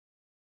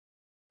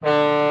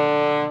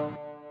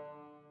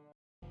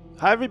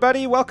Hi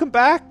everybody, welcome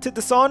back to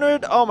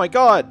Dishonored. Oh my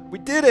god, we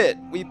did it!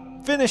 We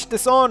finished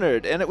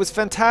Dishonored and it was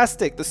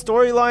fantastic. The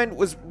storyline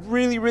was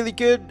really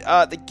good.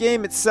 The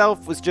game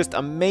itself was just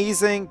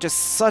amazing, just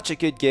such a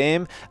good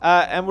game.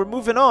 And we're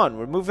moving on.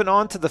 We're moving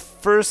on to the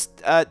first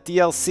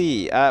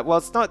DLC. Well,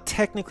 it's not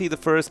technically the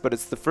first, but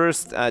it's the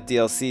first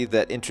DLC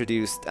that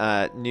introduced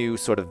new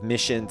sort of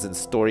missions and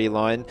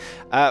storyline.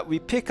 We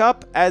pick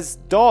up as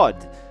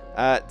Daud.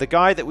 The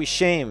guy that we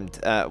shamed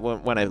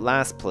when I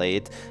last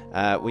played.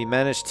 We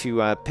managed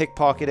to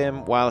pickpocket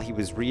him while he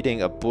was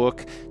reading a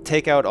book,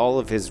 take out all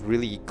of his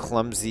really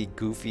clumsy,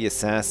 goofy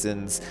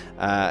assassins,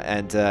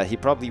 and he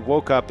probably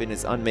woke up in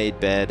his unmade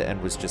bed and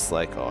was just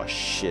like, oh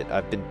shit,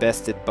 I've been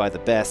bested by the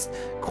best.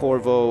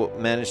 Corvo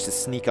managed to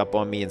sneak up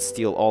on me and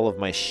steal all of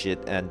my shit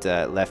and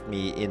left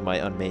me in my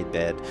unmade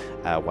bed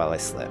while I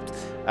slept.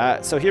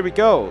 So here we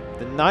go,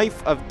 the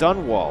Knife of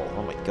Dunwall.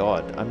 Oh my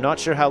god, I'm not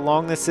sure how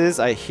long this is.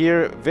 I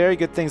hear very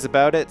good things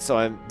about it, so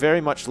I'm very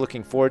much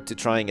looking forward to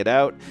trying it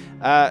out.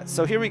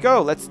 So here we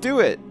go, let's do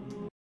it.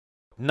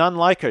 None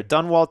like her,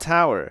 Dunwall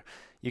Tower.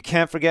 You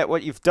can't forget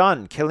what you've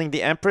done. Killing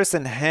the Empress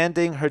and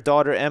handing her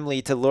daughter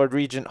Emily to Lord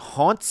Regent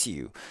haunts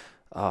you.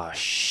 Oh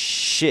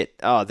shit,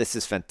 oh this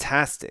is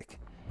fantastic.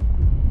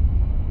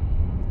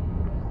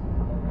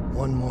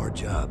 One more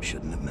job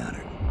shouldn't have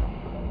mattered.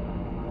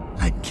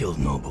 I'd killed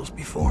nobles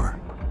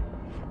before.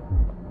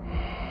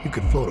 You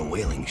could float a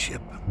whaling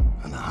ship,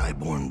 and the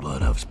high-born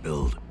blood I've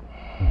spilled.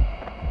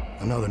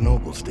 Another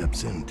noble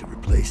steps in to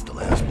replace the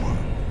last one.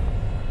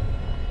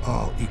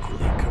 All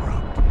equally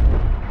corrupt.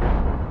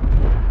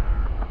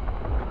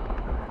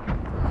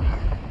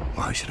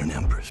 Why should an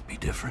empress be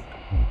different?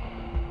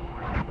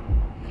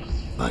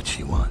 But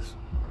she was.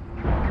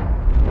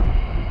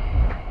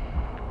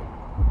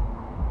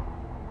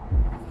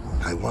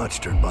 I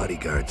watched her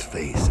bodyguard's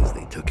face as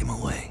they took him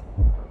away.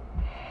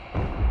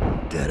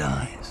 Dead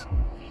eyes.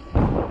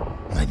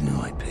 I knew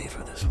I'd pay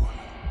for this one.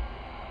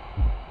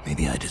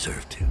 Maybe I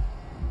deserved to.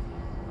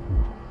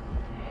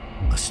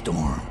 A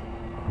storm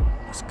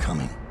was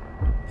coming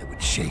that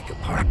would shake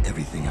apart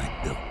everything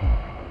I'd built.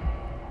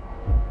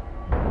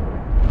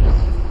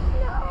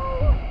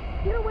 No!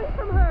 Get away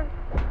from her!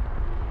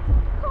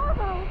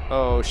 Corvo!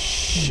 Oh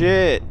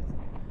shit.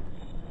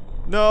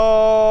 No!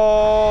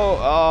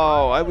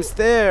 Oh, I was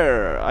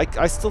there.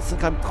 I still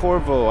think I'm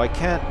Corvo.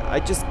 I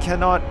just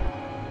cannot.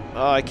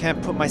 Oh, I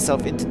can't put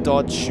myself into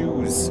Daud's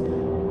shoes.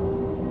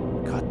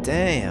 God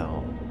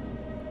damn.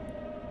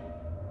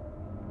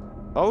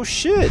 Oh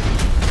shit.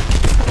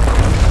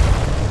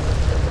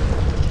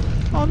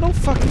 Oh, no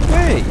fucking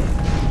way.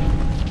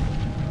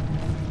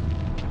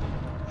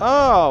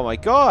 Oh my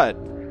god.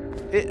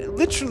 It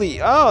literally,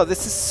 oh,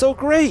 this is so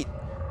great.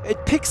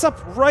 It picks up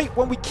right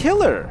when we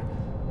kill her.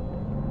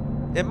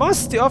 It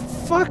must. Oh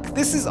fuck,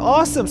 this is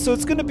awesome. So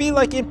it's gonna be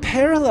like in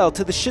parallel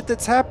to the shit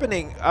that's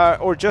happening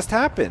or just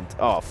happened.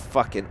 Oh,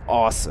 fucking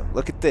awesome.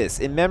 Look at this.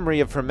 In memory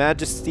of Her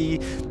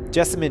Majesty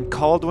Jessamine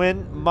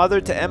Caldwin,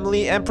 mother to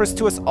Emily, empress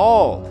to us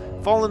all.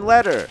 Fallen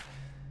letter.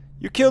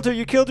 You killed her,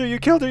 you killed her, you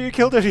killed her, you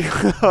killed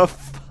her.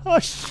 Oh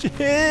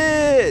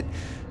shit.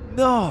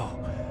 No.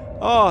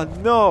 Oh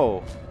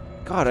no.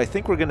 God, I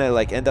think we're gonna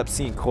like end up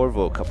seeing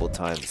Corvo a couple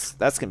times.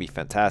 That's gonna be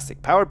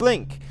fantastic. Power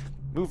blink.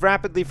 Move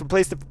rapidly from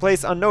place to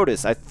place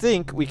unnoticed. I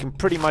think we can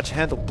pretty much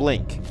handle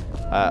blink.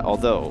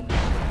 Although...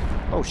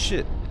 Oh,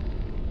 shit.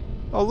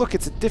 Oh, look,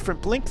 it's a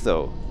different blink,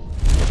 though.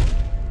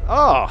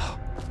 Oh!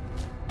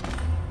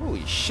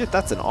 Holy shit,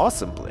 that's an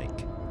awesome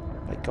blink.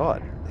 My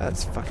god,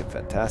 that's fucking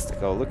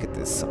fantastic. Oh, look at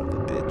this son of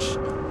a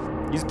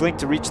bitch. Use blink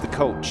to reach the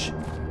coach.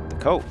 The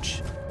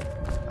coach?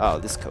 Oh,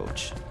 this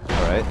coach.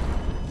 Alright.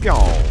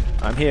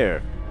 I'm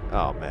here.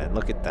 Oh, man,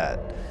 look at that.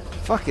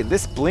 Fucking,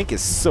 this blink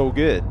is so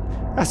good.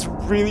 That's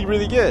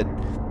really good.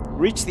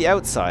 Reach the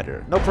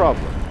outsider. No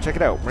problem. Check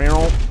it out.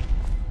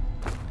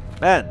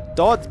 Man,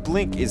 Daud's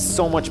blink is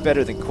so much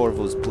better than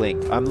Corvo's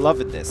blink. I'm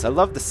loving this. I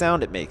love the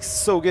sound it makes.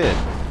 So good.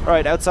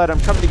 Alright, outsider, I'm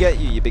coming to get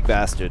you, you big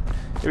bastard.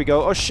 Here we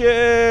go. Oh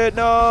shit,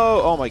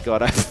 no! Oh my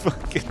god, I'm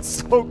fucking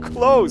so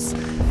close.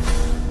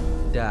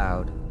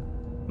 Daud,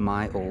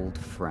 my old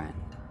friend.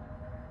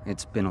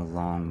 It's been a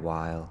long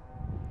while,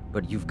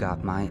 but you've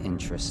got my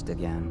interest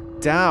again.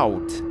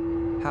 Daud.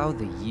 How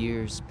the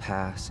years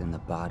pass and the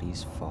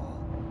bodies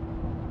fall.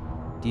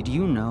 Did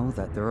you know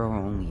that there are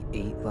only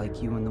 8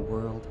 like you in the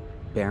world,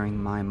 bearing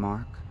my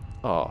mark?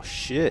 Oh,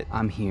 shit.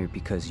 I'm here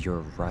because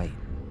you're right.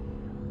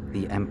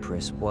 The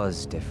Empress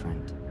was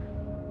different.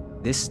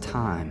 This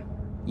time,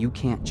 you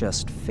can't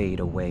just fade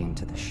away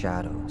into the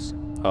shadows.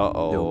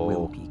 Uh-oh. There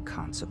will be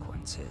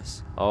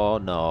consequences. Oh,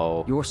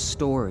 no. Your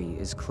story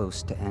is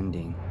close to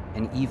ending,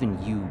 and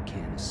even you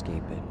can't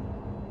escape it.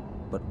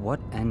 But what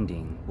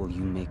ending will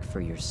you make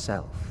for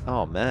yourself?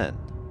 Oh, man.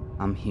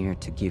 I'm here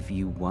to give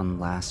you one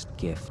last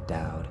gift,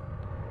 Daud.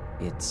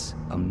 It's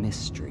a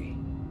mystery.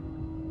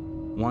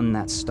 One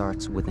that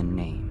starts with a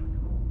name.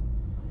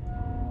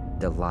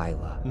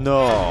 Delilah.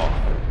 No.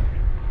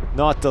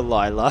 Not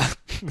Delilah.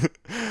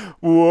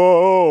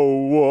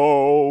 Whoa,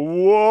 whoa,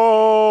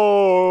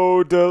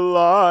 whoa,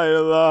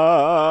 Delilah.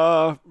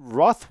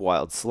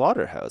 Rothwild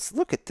slaughterhouse.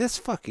 Look at this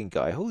fucking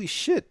guy. Holy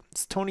shit.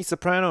 It's Tony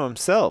Soprano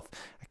himself.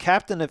 A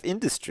captain of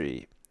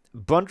industry.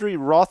 Bundry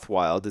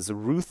Rothwild is a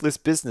ruthless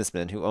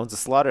businessman who owns a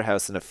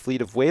slaughterhouse and a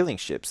fleet of whaling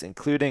ships,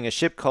 including a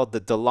ship called the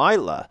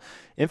Delilah.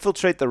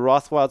 Infiltrate the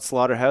Rothwild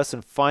slaughterhouse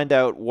and find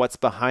out what's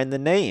behind the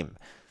name.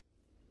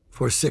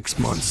 For 6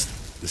 months,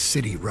 the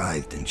city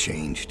writhed and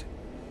changed.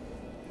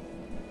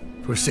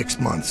 For 6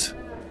 months,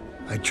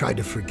 I tried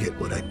to forget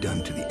what I'd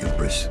done to the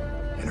Empress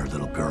and her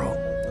little girl.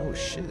 Oh,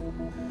 shit.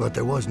 But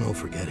there was no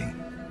forgetting.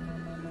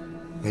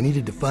 I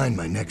needed to find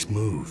my next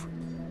move.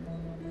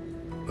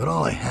 But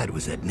all I had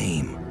was that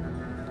name.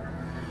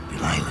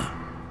 Delilah.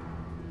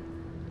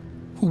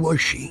 Who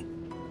was she?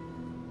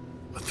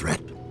 A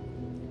threat?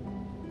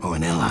 Or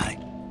an ally?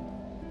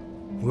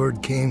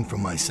 Word came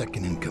from my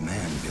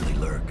second-in-command, Billy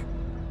Lurk.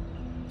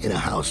 In a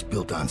house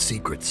built on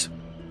secrets,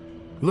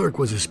 Lurk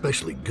was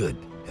especially good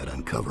at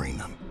uncovering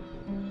them.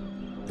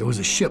 There was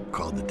a ship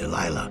called the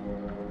Delilah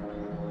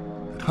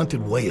that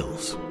hunted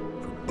whales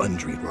for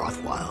Bundry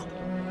Rothwild.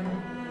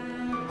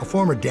 A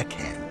former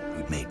deckhand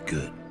who'd made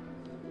good.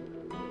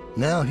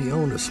 Now he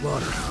owned a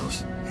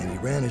slaughterhouse, and he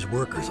ran his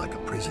workers like a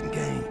prison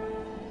gang.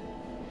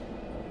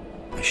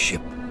 A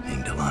ship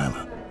named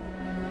Delilah.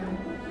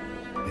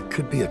 It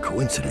could be a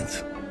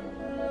coincidence,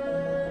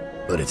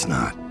 but it's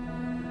not.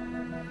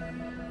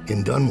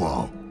 In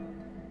Dunwall,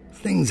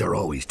 things are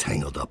always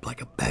tangled up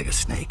like a bag of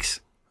snakes.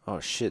 Oh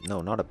shit,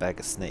 no, not a bag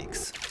of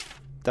snakes.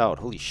 Daud,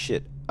 holy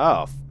shit.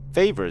 Oh,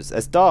 favors.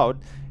 As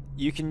Daud,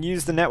 you can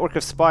use the network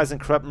of spies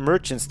and corrupt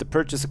merchants to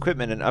purchase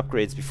equipment and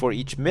upgrades before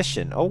each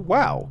mission. Oh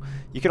wow.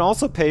 You can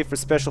also pay for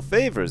special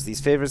favors.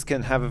 These favors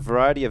can have a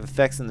variety of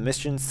effects in the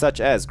mission, such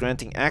as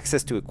granting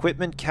access to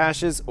equipment,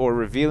 caches, or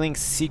revealing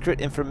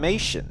secret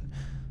information.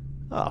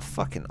 Oh,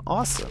 fucking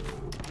awesome.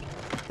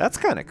 That's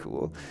kind of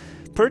cool.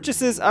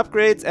 Purchases,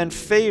 upgrades, and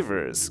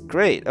favors.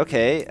 Great,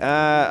 okay.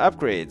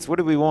 Upgrades. What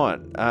do we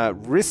want?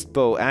 Wrist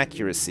bow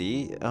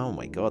accuracy. Oh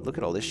my god, look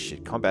at all this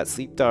shit. Combat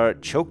sleep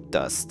dart, choke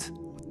dust.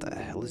 What the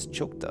hell is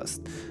choke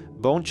dust?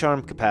 Bone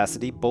charm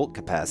capacity, bolt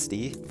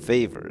capacity,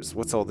 favors.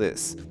 What's all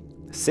this?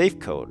 Safe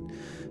code.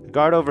 A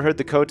guard overheard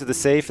the code to the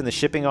safe in the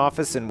shipping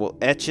office and will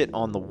etch it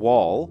on the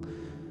wall.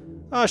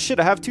 Oh shit,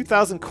 I have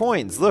 2,000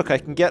 coins. Look, I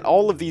can get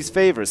all of these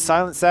favors.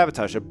 Silent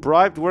sabotage. A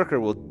bribed worker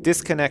will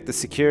disconnect the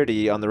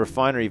security on the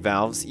refinery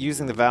valves.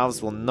 Using the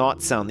valves will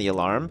not sound the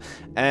alarm.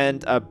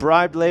 And a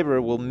bribed laborer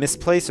will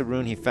misplace a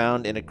rune he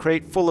found in a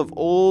crate full of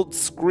old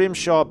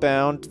scrimshaw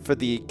bound for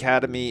the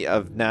Academy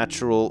of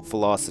Natural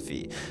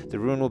Philosophy. The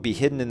rune will be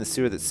hidden in the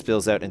sewer that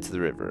spills out into the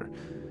river.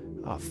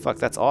 Oh, fuck,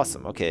 that's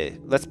awesome. Okay,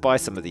 let's buy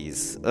some of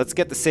these. Let's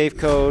get the safe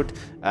code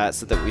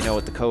so that we know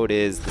what the code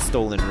is, the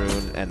stolen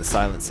rune, and the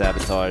silent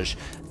sabotage.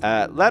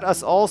 Let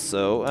us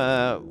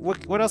also...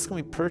 what else can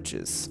we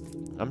purchase?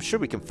 I'm sure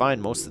we can find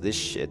most of this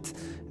shit.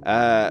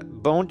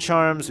 Bone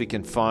charms we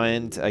can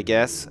find, I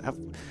guess.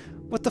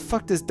 What the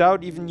fuck does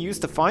Daud even use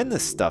to find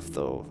this stuff,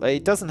 though? Like, he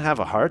doesn't have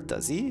a heart,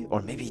 does he?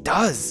 Or maybe he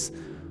does.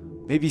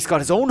 Maybe he's got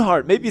his own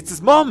heart. Maybe it's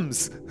his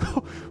mum's.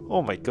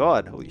 Oh my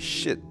god. Holy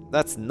shit.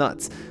 That's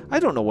nuts. I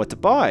don't know what to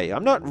buy.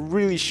 I'm not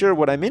really sure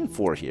what I'm in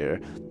for here.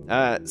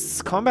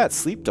 Combat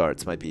sleep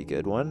darts might be a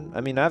good one.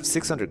 I mean, I have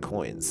 600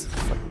 coins.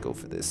 Fucking go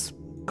for this.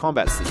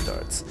 Combat sleep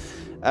darts.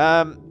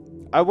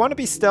 I want to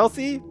be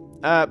stealthy,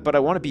 but I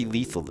want to be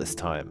lethal this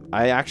time.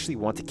 I actually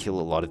want to kill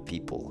a lot of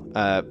people.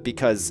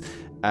 Because...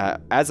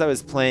 as I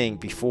was playing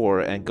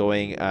before and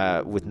going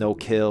with no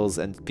kills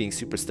and being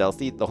super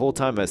stealthy, the whole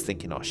time I was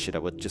thinking, oh shit, I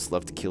would just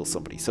love to kill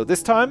somebody. So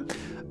this time,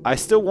 I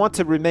still want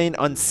to remain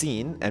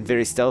unseen and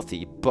very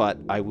stealthy, but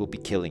I will be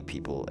killing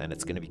people, and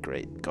it's going to be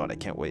great. God, I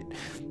can't wait.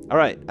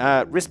 Alright,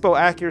 wrist bow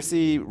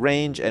accuracy,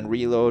 range, and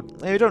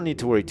reload. I don't need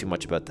to worry too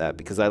much about that,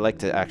 because I like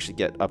to actually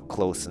get up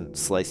close and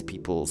slice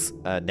people's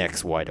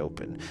necks wide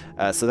open.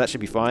 So that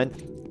should be fine.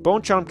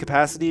 Bone charm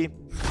capacity,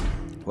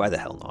 why the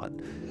hell not?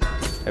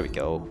 There we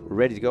go. We're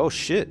ready to go. Oh,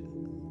 shit.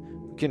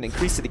 We can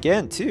increase it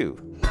again, too.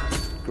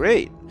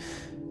 Great.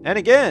 And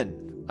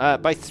again.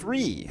 By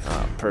 3.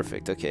 Oh,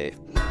 perfect. Okay.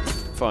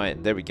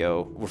 Fine. There we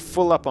go. We're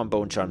full up on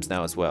bone charms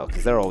now as well,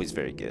 because they're always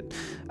very good.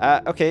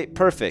 Okay,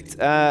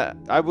 perfect.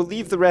 I will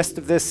leave the rest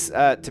of this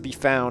to be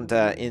found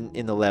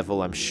in the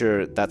level. I'm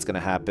sure that's going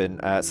to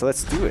happen. So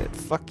let's do it.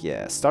 Fuck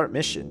yeah. Start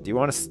mission. Do you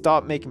want to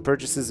stop making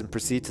purchases and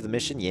proceed to the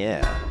mission?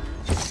 Yeah.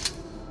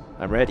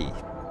 I'm ready.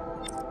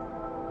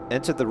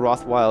 Enter the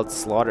Rothwild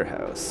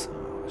slaughterhouse.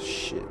 Oh,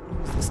 shit.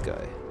 Who's this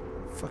guy?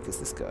 Who the fuck is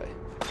this guy?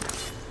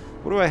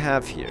 What do I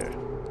have here?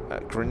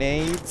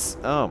 Grenades.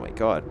 Oh my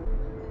god.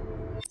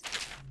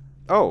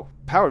 Oh,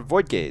 powered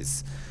void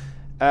gaze.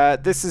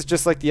 This is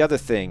just like the other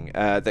thing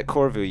that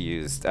Corvu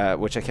used,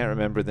 which I can't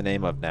remember the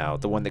name of now.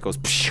 The one that goes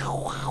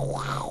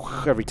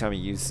every time he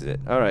uses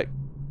it. Alright.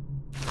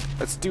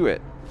 Let's do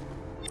it.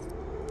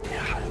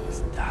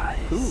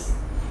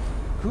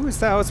 Who is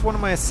that? Oh, it's one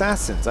of my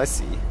assassins. I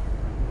see.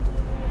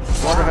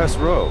 Slaughterhouse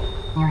Row.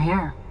 You're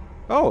here.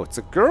 Oh, it's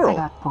a girl. I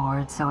got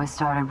bored, so I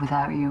started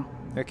without you.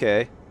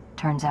 Okay.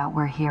 Turns out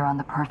we're here on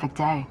the perfect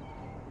day.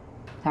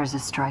 There's a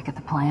strike at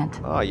the plant.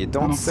 Oh, you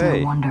don't and it's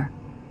say. no wonder.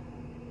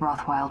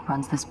 Rothwild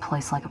runs this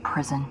place like a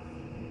prison.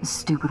 The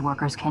stupid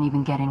workers can't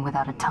even get in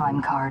without a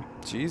time card.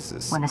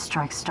 Jesus. When a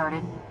strike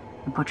started,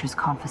 the butchers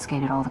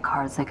confiscated all the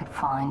cards they could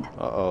find.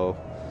 Uh-oh.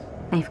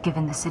 They've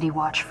given the City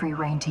Watch free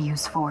rein to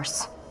use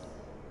force.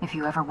 If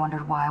you ever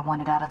wondered why I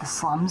wanted out of the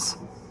slums,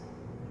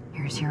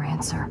 here's your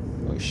answer.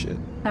 Oh, shit.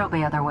 There'll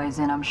be other ways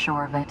in, I'm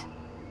sure of it.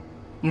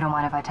 You don't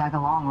mind if I tag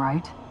along,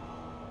 right?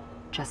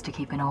 Just to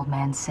keep an old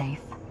man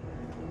safe.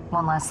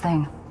 One last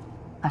thing.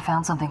 I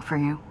found something for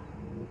you.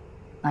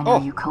 I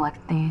know you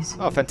collect these.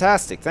 Oh,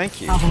 fantastic.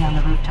 Thank you. I'll be on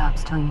the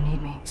rooftops till you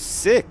need me.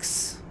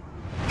 6.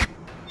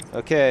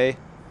 Okay.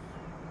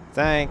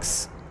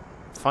 Thanks.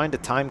 Find a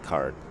time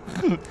card.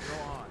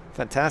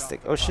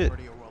 Fantastic. Oh, shit.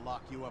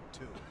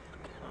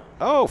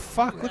 Oh,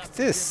 fuck. Look at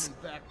this.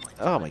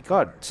 Oh, my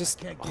God.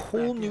 Just a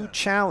whole new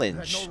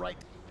challenge.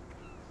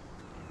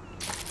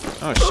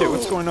 Oh, shit.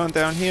 What's going on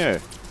down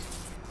here?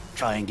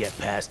 Try and get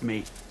past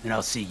me, and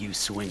I'll see you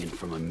swinging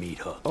from a meat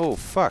hook. Oh,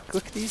 fuck.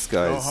 Look at these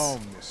Go guys.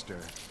 home, mister.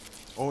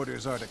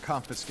 Orders are to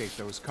confiscate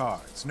those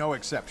cards. No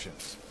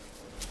exceptions.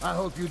 I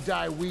hope you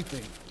die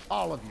weeping.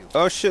 All of you.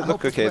 Oh, shit. I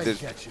Look, hope the okay. plague There's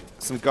catch you.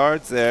 some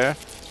guards there.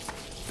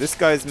 This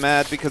guy's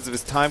mad because of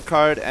his time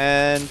card,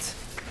 and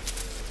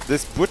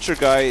this butcher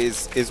guy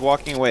is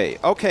walking away.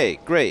 Okay,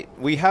 great.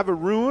 We have a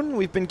rune.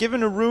 We've been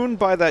given a rune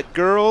by that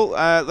girl.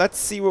 Let's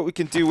see what we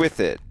can do with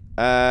it.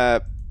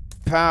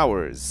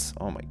 Powers.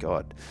 Oh, my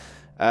God.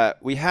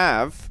 We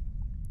have...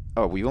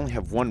 Oh, we only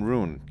have one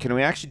rune. Can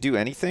we actually do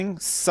anything?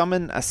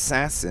 Summon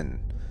Assassin.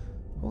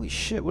 Holy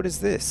shit, what is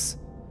this?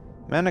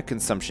 Mana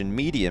consumption,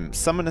 medium.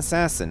 Summon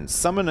Assassin.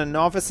 Summon a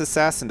novice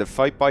assassin to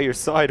fight by your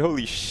side.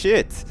 Holy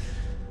shit.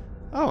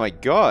 Oh my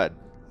god.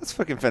 That's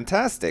fucking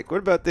fantastic. What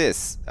about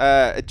this?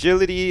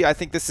 Agility. I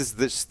think this is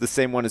the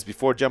same one as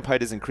before. Jump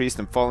height is increased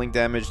and falling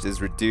damage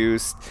is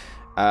reduced.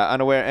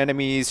 Unaware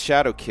enemies,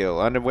 shadow kill.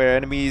 Unaware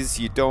enemies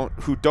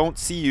who don't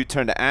see you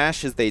turn to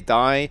ash as they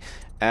die.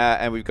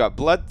 And we've got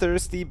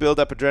bloodthirsty, build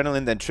up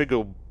adrenaline, then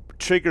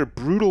trigger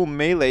brutal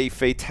melee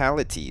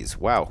fatalities.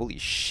 Wow, holy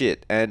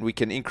shit. And we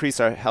can increase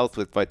our health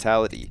with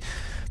vitality.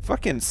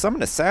 Fucking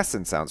summon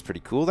assassin sounds pretty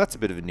cool. That's a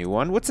bit of a new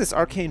one. What's this?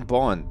 Arcane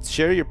bond.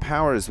 Share your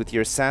powers with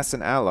your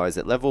assassin allies.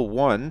 At level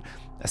 1,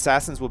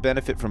 assassins will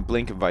benefit from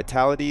blink and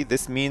vitality.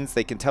 This means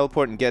they can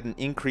teleport and get an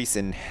increase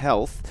in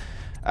health.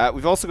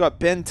 We've also got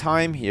bend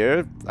time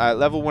here.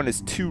 Level 1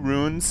 is 2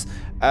 runes.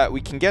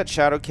 We can get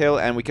shadow kill,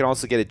 and we can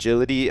also get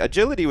agility.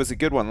 Agility was a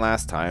good one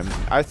last time.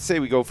 I'd say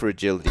we go for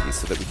agility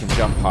so that we can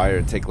jump higher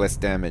and take less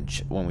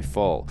damage when we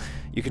fall.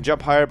 You can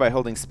jump higher by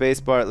holding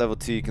spacebar. At level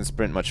 2 you can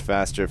sprint much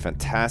faster.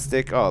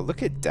 Fantastic. Oh,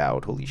 look at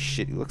Daud. Holy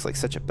shit, he looks like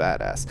such a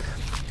badass.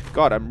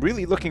 God, I'm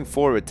really looking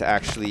forward to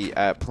actually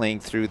playing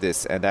through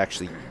this and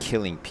actually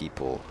killing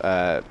people.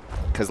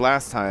 Because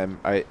last time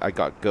I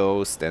got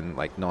Ghost and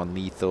like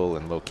non-lethal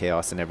and low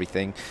chaos and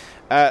everything.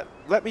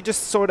 Let me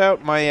just sort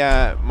out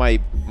my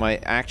my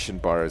action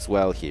bar as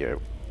well here.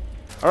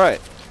 Alright,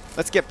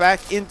 let's get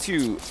back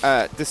into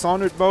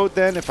Dishonored mode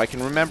then, if I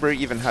can remember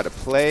even how to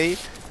play.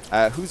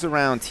 Who's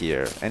around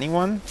here?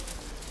 Anyone?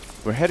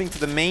 We're heading to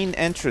the main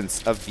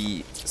entrance of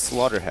the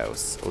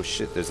slaughterhouse. Oh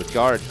shit, there's a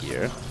guard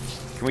here.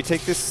 Can we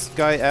take this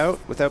guy out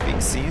without being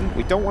seen?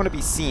 We don't want to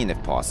be seen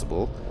if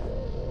possible.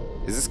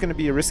 Is this going to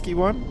be a risky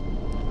one?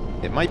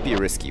 It might be a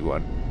risky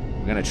one.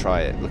 We're going to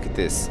try it. Look at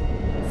this.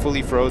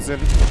 Fully frozen.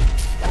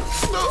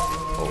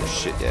 Oh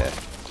shit, yeah.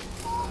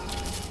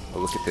 Oh,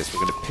 look at this. We're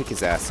going to pick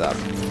his ass up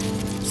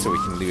so we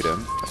can loot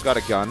him. I've got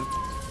a gun.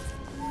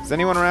 Is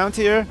anyone around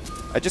here?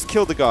 I just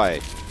killed a guy.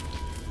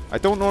 I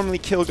don't normally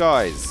kill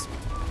guys.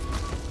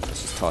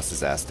 Let's just toss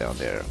his ass down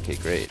there. Okay,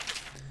 great.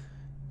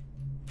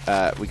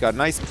 We got a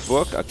nice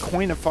book, a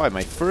coin of 5,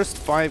 my first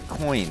 5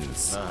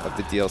 coins of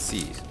the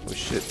DLC. Oh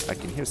shit, I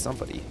can hear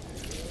somebody.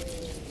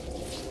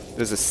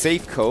 There's a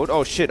safe code.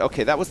 Oh shit,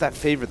 okay, that was that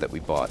favorite that we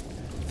bought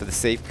for the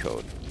safe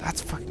code.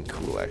 That's fucking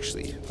cool,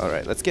 actually.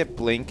 Alright, let's get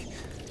Blink.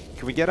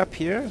 Can we get up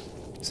here?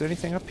 Is there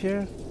anything up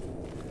here?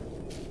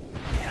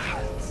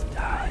 Yes,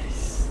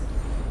 nice.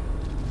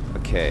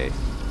 Okay.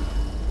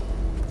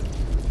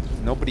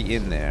 Nobody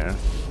in there,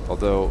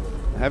 although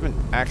I haven't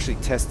actually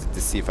tested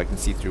to see if I can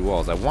see through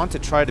walls. I want to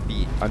try to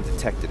be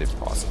undetected if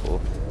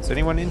possible. Is there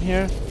anyone in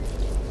here?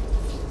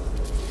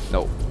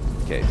 No.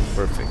 Okay,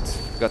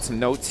 perfect. Got some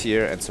notes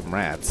here and some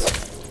rats.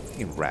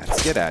 Fucking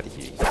rats, get out of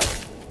here.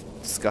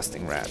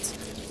 Disgusting rats.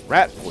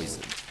 Rat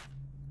poison.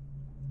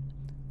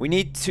 We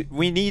need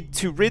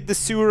to rid the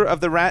sewer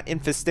of the rat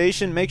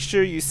infestation. Make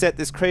sure you set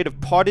this crate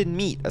of potted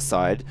meat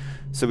aside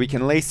so we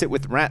can lace it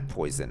with rat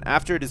poison.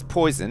 After it is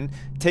poisoned,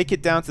 take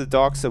it down to the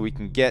dock so we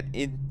can get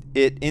it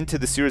into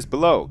the sewers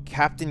below.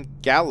 Captain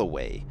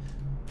Galloway.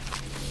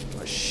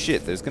 Oh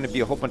shit, there's gonna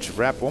be a whole bunch of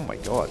rat. Oh my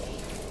god.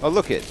 Oh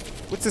look it.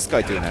 What's this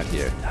guy doing out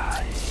here?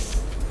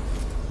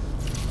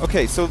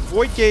 Okay, so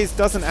Void Gaze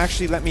doesn't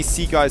actually let me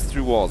see guys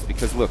through walls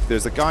because look,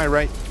 there's a guy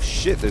right...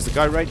 Shit, there's a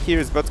guy right here.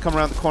 He's about to come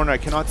around the corner. I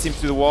cannot see him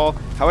through the wall.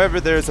 However,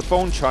 there's a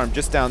bone charm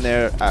just down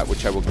there,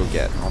 which I will go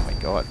get. Oh my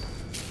god.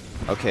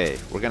 Okay,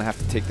 we're gonna have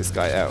to take this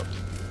guy out.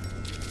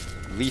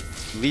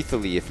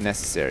 Lethally if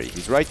necessary.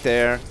 He's right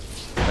there.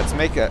 Let's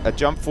make a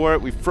jump for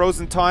it. We've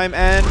frozen time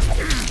and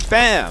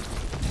bam!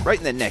 Right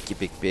in the neck, you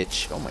big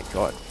bitch. Oh my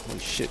god. Holy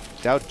shit.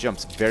 Daud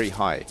jumps very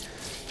high.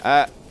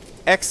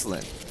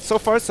 Excellent. So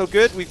far, so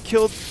good. We've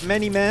killed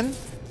many men.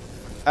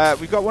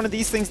 We've got one of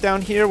these things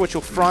down here, which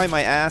will fry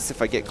my ass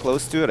if I get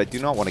close to it. I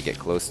do not want to get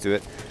close to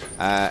it.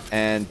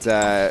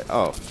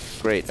 Oh,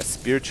 great. A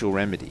spiritual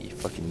remedy.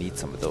 Fucking need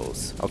some of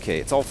those. Okay,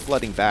 it's all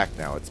flooding back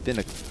now. It's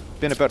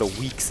been about a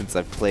week since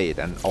I've played,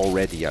 and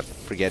already I'm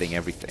forgetting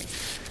everything.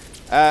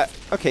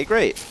 Okay,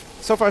 great.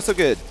 So far, so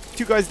good.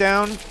 2 guys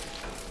down.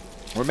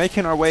 We're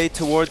making our way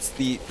towards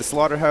the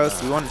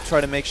slaughterhouse. We want to try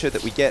to make sure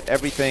that we get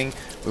everything.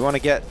 We want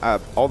to get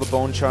all the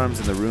bone charms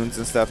and the runes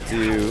and stuff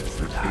too.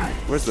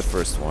 Where's the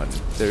first one?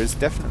 There is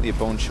definitely a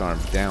bone charm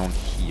down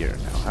here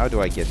now. How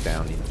do I get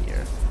down in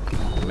here?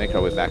 We'll make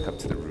our way back up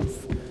to the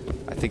roof.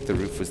 I think the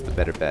roof was the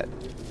better bet.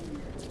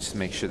 Just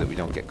make sure that we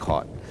don't get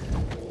caught.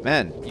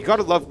 Man, you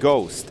gotta love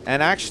Ghost.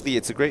 And actually,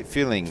 it's a great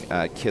feeling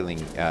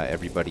killing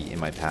everybody in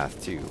my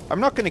path too. I'm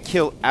not gonna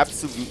kill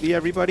absolutely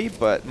everybody,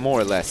 but more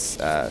or less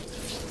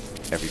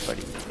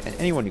everybody. And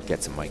anyone who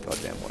gets in my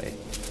goddamn way.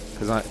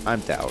 Because I'm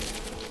Daud.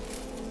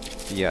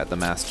 Yeah, the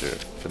master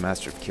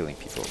of killing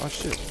people. Oh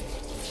shit.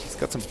 He's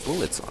got some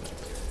bullets on him.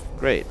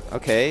 Great.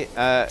 Okay.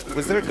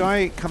 Was there a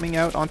guy coming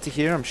out onto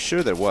here? I'm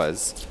sure there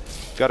was.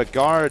 Got a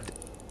guard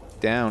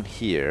down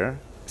here.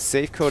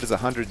 Safe code is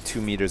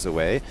 102 meters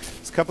away.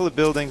 There's a couple of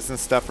buildings and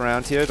stuff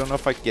around here. I don't know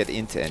if I can get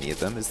into any of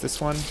them. Is this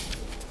one?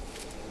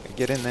 Can I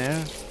get in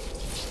there?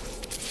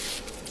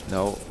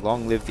 No.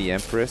 Long live the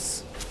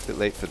Empress. A bit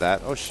late for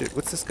that. Oh shit,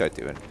 what's this guy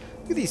doing?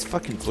 Look at these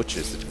fucking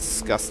butchers. They're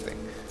disgusting.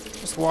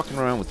 Just walking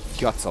around with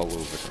guts all over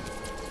them.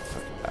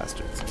 Fucking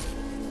bastards.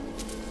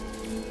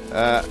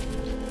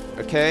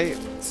 Okay.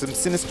 Some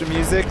sinister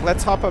music.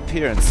 Let's hop up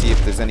here and see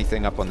if there's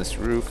anything up on this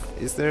roof.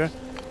 Is there?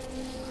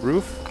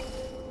 Roof?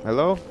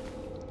 Hello?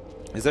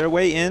 Is there a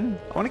way in?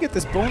 I want to get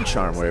this bone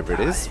charm wherever it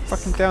is.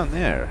 Fucking down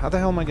there. How the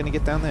hell am I going to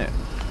get down there?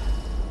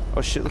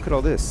 Oh shit, look at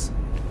all this.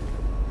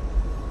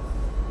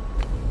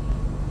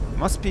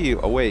 Must be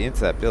a way into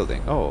that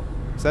building. Oh,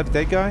 is that a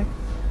dead guy?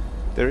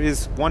 There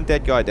is one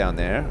dead guy down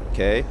there.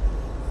 Okay.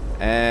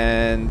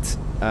 And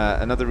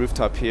another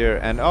rooftop here.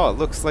 And oh, it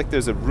looks like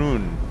there's a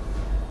rune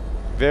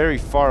very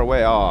far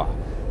away. Oh,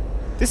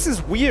 this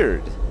is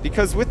weird.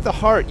 Because with the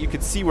heart, you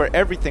could see where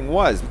everything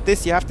was. With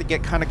this, you have to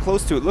get kind of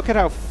close to it. Look at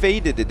how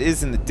faded it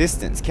is in the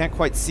distance. Can't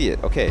quite see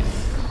it. Okay.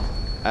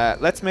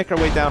 Let's make our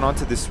way down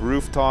onto this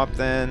rooftop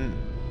then.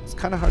 It's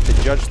kind of hard to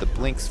judge the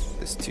blinks for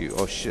this too.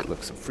 Oh shit,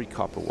 look, some free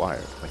copper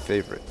wire. My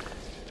favorite.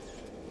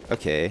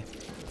 Okay.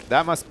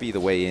 That must be the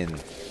way in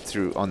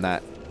through on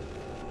that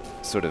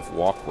sort of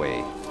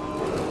walkway.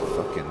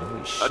 Fucking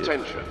holy shit.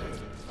 Attention.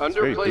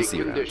 Under plague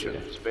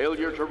conditions,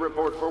 failure to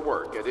report for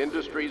work at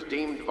industries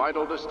deemed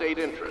vital to state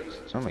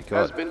interests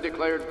has been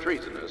declared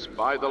treasonous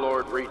by the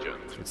Lord Regent.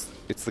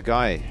 It's the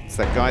guy. It's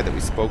that guy that we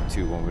spoke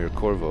to when we were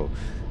Corvo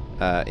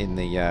in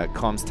the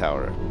comms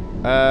tower.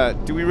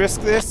 Do we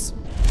risk this?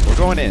 We're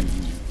going in.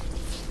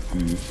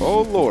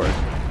 Oh lord.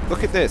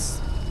 Look at this.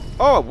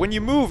 Oh, when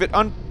you move, it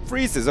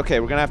unfreezes. Okay,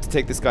 we're gonna have to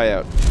take this guy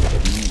out.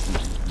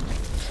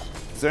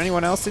 Is there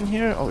anyone else in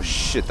here? Oh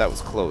shit, that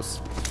was close.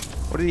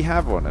 What did he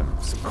have on him?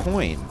 Some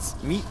coins.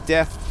 Meat,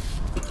 death.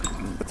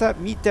 What's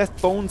that? Meat,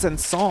 death, bones, and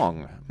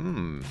song.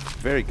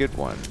 Very good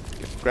one.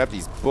 Grab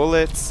these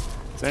bullets.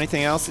 Is there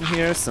anything else in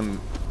here?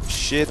 Some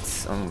shit.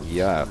 Oh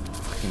yeah,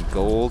 fucking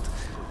gold.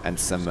 And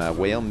some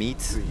whale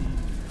meat.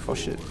 Oh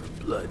shit.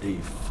 Bloody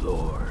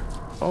floor.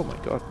 Oh my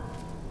god.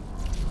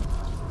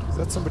 Is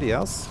that somebody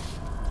else?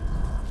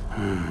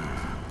 He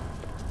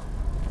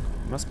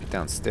must be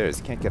downstairs.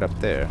 He can't get up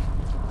there.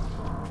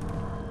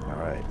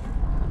 Alright.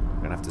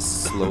 I'm gonna have to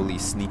slowly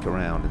sneak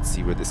around and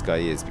see where this guy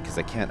is because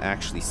I can't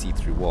actually see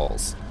through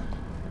walls.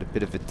 At a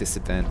bit of a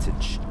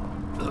disadvantage.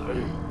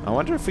 I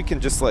wonder if we can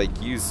just like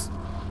use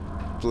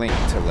blink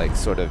to like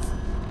sort of...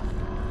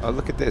 Oh,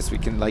 look at this. We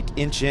can like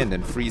inch in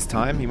and freeze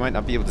time. He might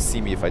not be able to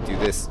see me if I do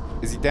this.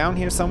 Is he down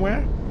here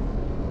somewhere?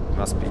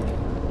 Must be.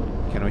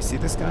 Can we see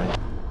this guy?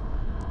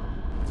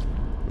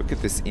 Look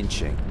at this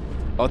inching.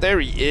 Oh, there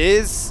he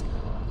is!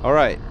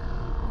 Alright.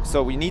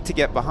 So we need to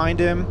get behind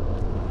him.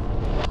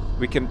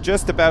 We can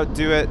just about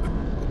do it.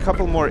 A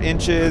couple more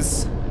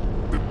inches.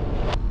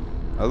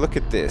 Oh, look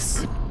at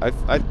this.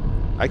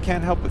 I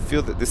can't help but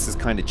feel that this is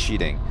kind of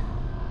cheating.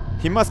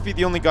 He must be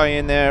the only guy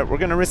in there. We're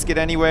gonna risk it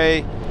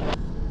anyway.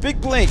 Big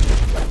blink!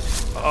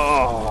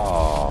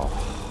 Oh.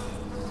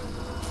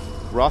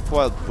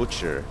 Rothwild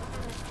Butcher.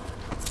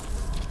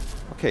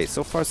 Okay,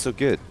 so far so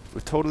good.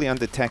 We're totally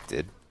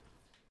undetected.